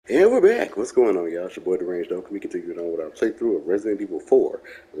And we're back. What's going on, y'all? It's your boy, The Range Dog. We continued on with our playthrough of Resident Evil 4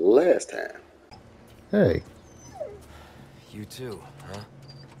 last time. Hey. You too, huh?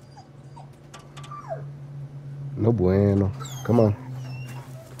 No bueno. Come on.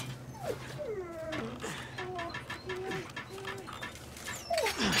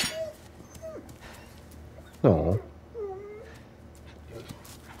 No.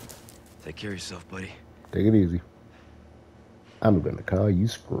 Take care of yourself, buddy. Take it easy. I'm gonna call you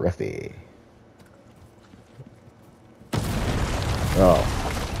Scruffy. Oh,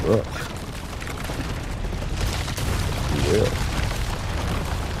 look. You will.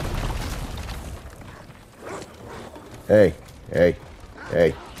 Hey, hey,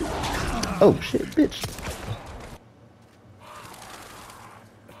 hey. Oh shit, bitch.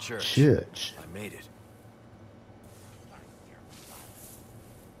 A church. Church. I made it.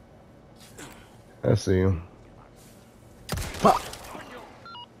 I see him. Pop.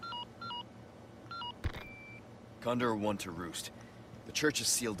 Condor 1 to Roost. The church is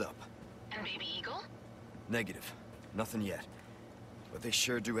sealed up. And Baby Eagle? Negative. Nothing yet. But they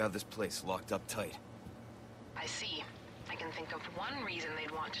sure do have this place locked up tight. I see. I can think of one reason they'd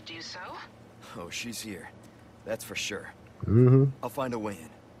want to do so. Oh, she's here. That's for sure. Mm-hmm. I'll find a way in.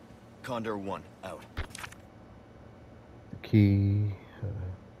 Condor 1, out. The key.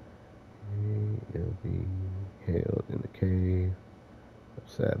 It'll be held in the cave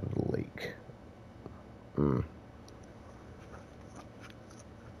outside of the lake.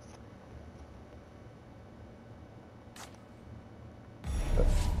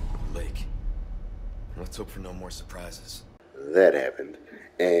 Lake. Let's hope for no more surprises. That happened.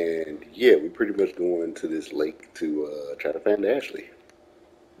 And yeah, we pretty much going to this lake to try to find Ashley.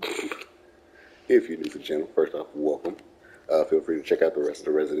 If you're new to the channel, first off, welcome. Feel free to check out the rest of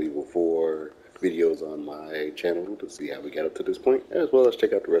the Resident Evil 4 videos on my channel to see how we got up to this point, as well as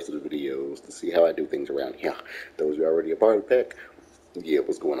check out the rest of the videos to see how I do things around here. Those who are already a part of the pack, yeah,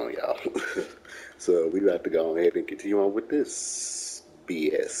 what's going on, y'all? So we got to go ahead and continue on with this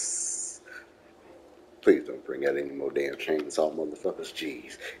BS. Please don't bring out any more damn chainsaw motherfuckers,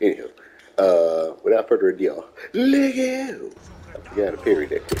 jeez. Anyhow, without further ado, let go! I forgot to parry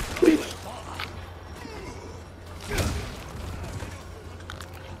that quick, please.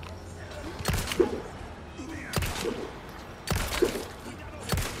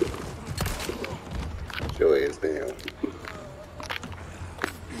 Show ass down.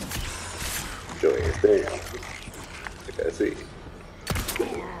 Show ass down. Like I see.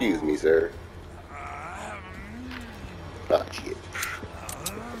 Excuse me, sir. Ah, shit.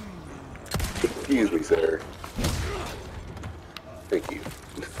 Excuse me, sir. Thank you.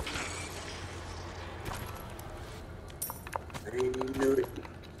 I didn't even know that.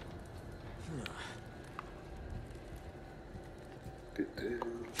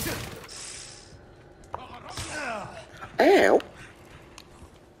 Ow!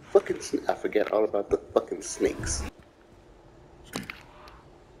 Fucking I forgot all about the fucking snakes.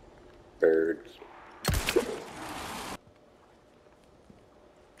 Birds.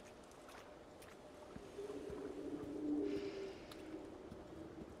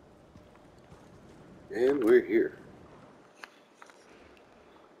 And we're here.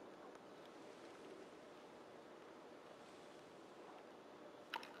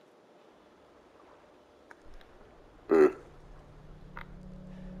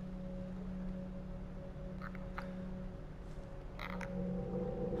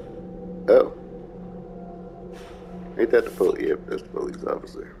 Oh. Ain't that the police? Yep, that's the police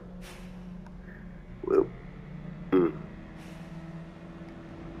officer. Well.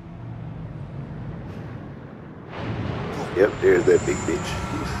 Yep, there's that big bitch.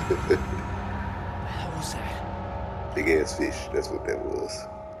 What the hell was that? Big ass fish, that's what that was.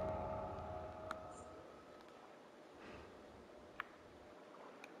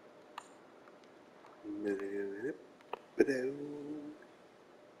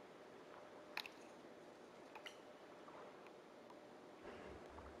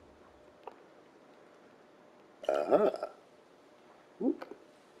 Aha. Whoop.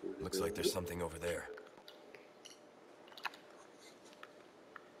 Looks like there's something over there.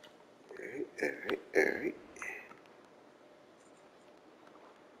 Alright.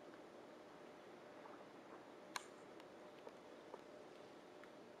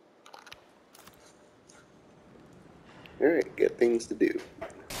 Alright, got things to do.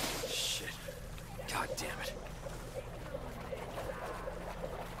 Shit. God damn it.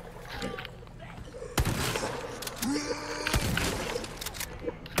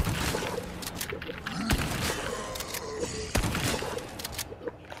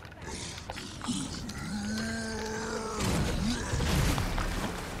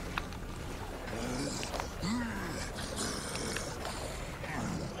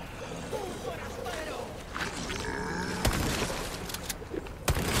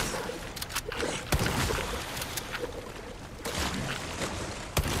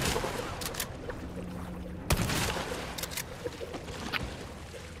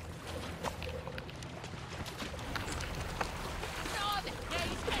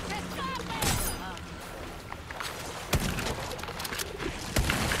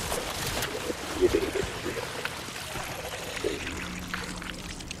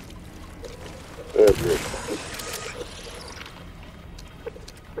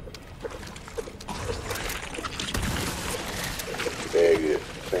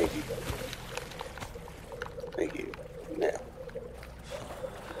 Thank you. Thank you. Now.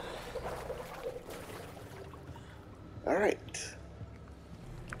 Alright.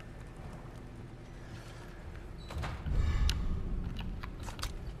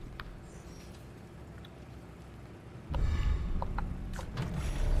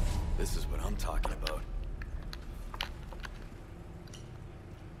 This is what I'm talking about.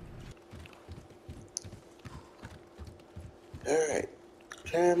 Alright.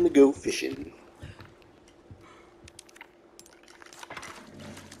 Time to go fishing.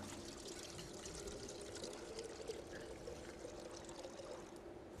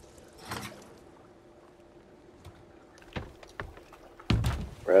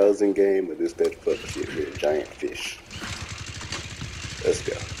 Browsing game with this that fuck shit with a giant fish. Let's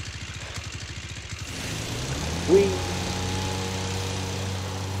go. Whee!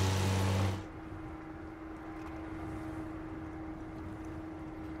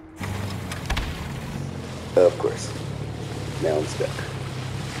 Of course. Now I'm stuck.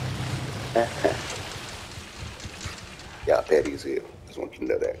 Y'all petty as hell. Just want you to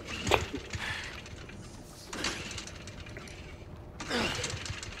know that.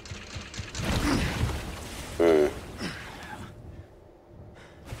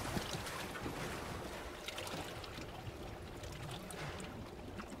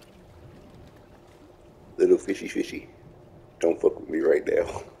 Little fishy fishy. Don't fuck with me right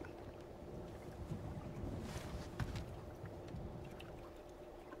now.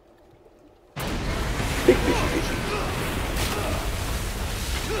 Big fishy fishy.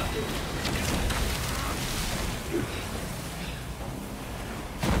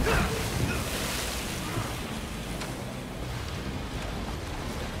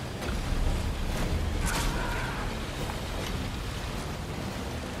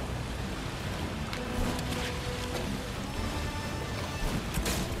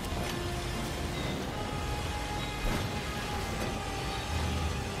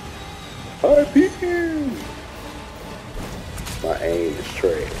 RP! My aim is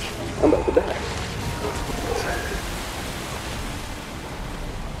trash. I'm about to die.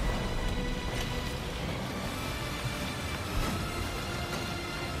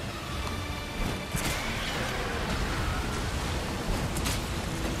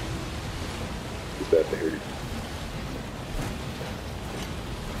 It's about to hurt.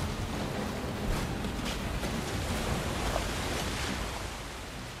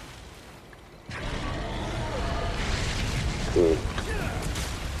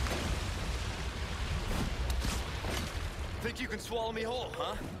 Think you can swallow me whole,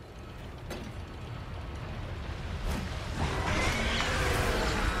 huh?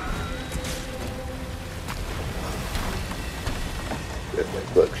 That's like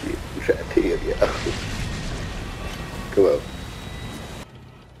fuck shit. I'm trying to tell y'all. Come on.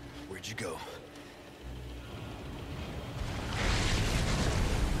 Where'd you go?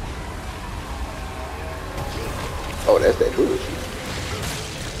 Oh, that's that hood shit.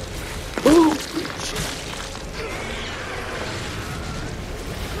 Boom!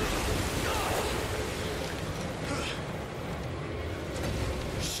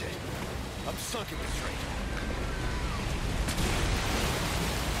 Shit. I'm sunk in this train.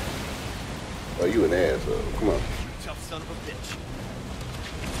 Oh, you an asshole. Come on. You tough son of a bitch.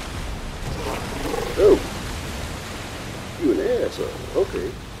 Oh. You an asshole. Okay.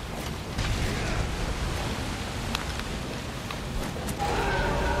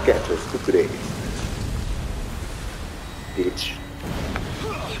 Got your stupid ass. Bitch.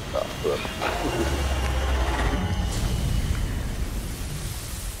 Oh, fuck.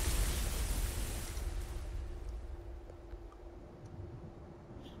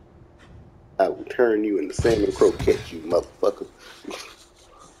 I will turn you into salmon croquette, you motherfucker.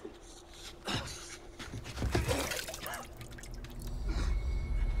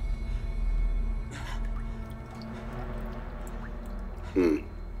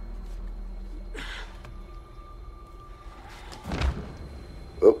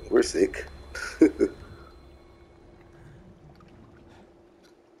 Oh, we're sick.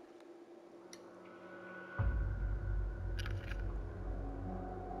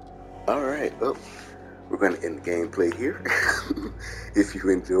 Alright, well, we're going to end the gameplay here. If you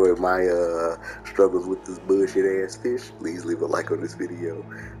enjoyed my struggles with this bullshit ass fish, please leave a like on this video.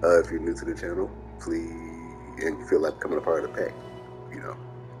 If you're new to the channel, please, and you feel like becoming a part of the pack, you know,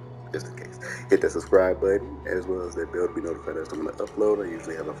 just in case. Hit that subscribe button as well as that bell to be notified as I'm going to upload. I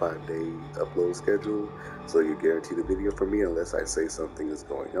usually have a 5-day upload schedule, so you guarantee the video from me unless I say something is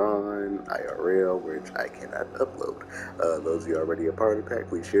going on, IRL, which I cannot upload. Those of you already a part of the pack,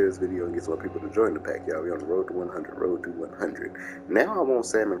 please share this video and get some more people to join the pack. Y'all, we on the road to 100, road to 100. Now I want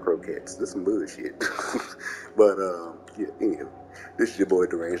salmon croquettes. This is some bullshit. But, yeah, anywho, this is your boy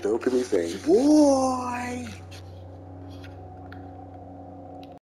Deranged. Hope to me saying, boy!